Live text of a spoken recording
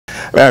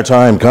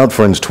Maritime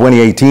Conference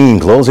 2018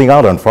 closing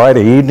out on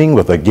Friday evening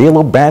with a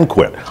gala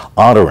banquet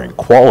honoring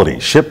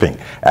quality shipping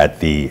at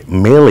the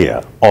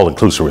Melia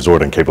all-inclusive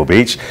resort in Capel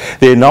Beach.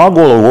 The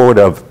inaugural award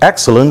of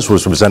excellence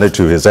was presented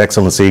to His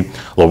Excellency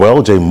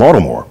Lowell J.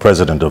 Mortimer,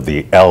 president of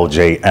the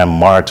LJM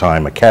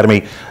Maritime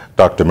Academy.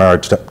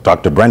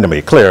 Dr. Brenda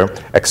McClure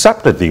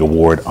accepted the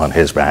award on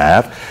his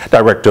behalf.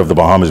 Director of the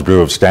Bahamas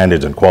Bureau of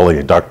Standards and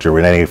Quality, Dr.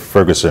 Renee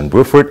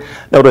Ferguson-Bruford,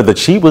 noted that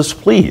she was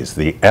pleased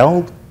the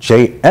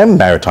LJM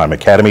Maritime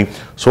Academy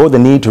saw the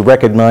need to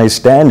recognize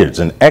standards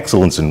and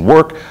excellence in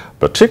work,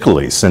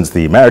 particularly since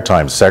the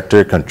maritime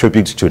sector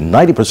contributes to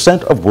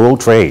 90% of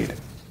world trade.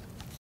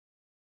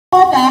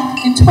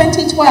 Back in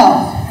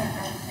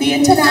 2012, the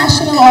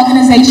International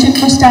Organization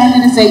for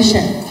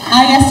Standardization,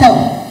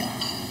 ISO,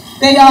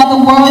 they are the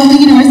world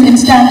leaders in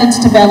standards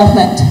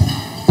development,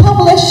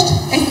 published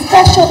a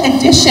special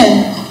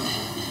edition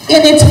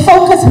in its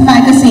Focus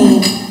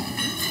magazine,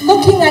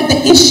 looking at the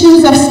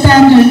issues of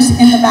standards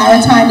in the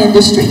maritime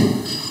industry.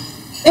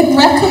 It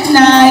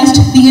recognized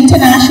the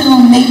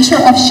international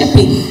nature of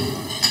shipping,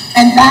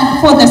 and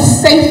that for the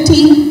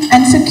safety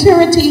and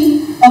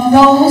security of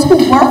those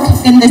who work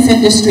in this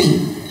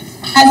industry,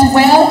 as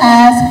well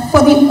as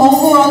for the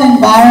overall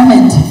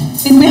environment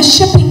in which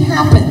shipping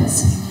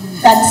happens,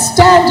 that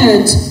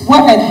standards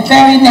were a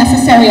very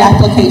necessary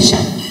application.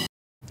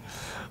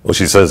 Well,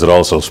 she says it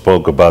also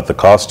spoke about the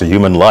cost to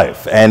human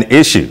life and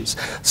issues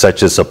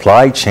such as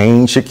supply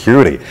chain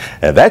security.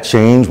 And that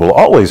change will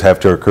always have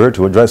to occur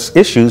to address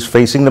issues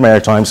facing the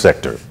maritime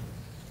sector.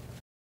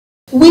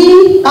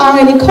 We are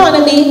an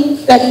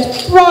economy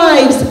that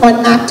thrives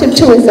on active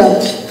tourism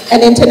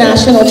and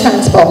international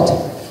transport,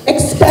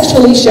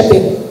 especially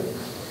shipping.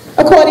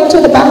 According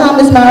to the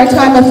Bahamas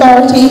Maritime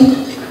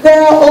Authority,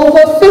 there are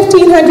over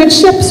 1,500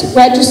 ships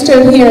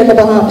registered here in the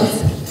Bahamas.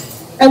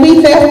 And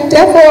we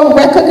therefore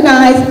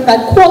recognize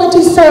that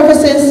quality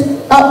services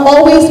are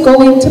always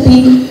going to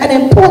be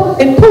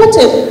important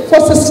for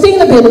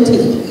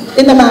sustainability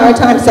in the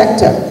maritime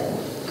sector.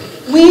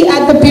 We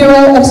at the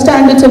Bureau of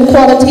Standards and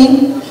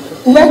Quality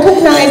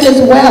recognize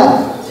as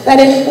well that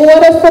in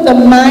order for the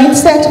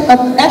mindset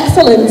of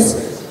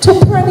excellence to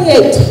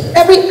permeate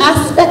every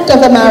aspect of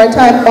the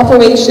maritime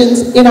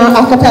operations in our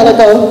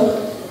archipelago,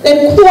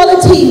 then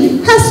quality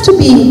has to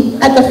be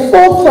at the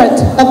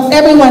forefront of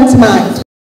everyone's mind.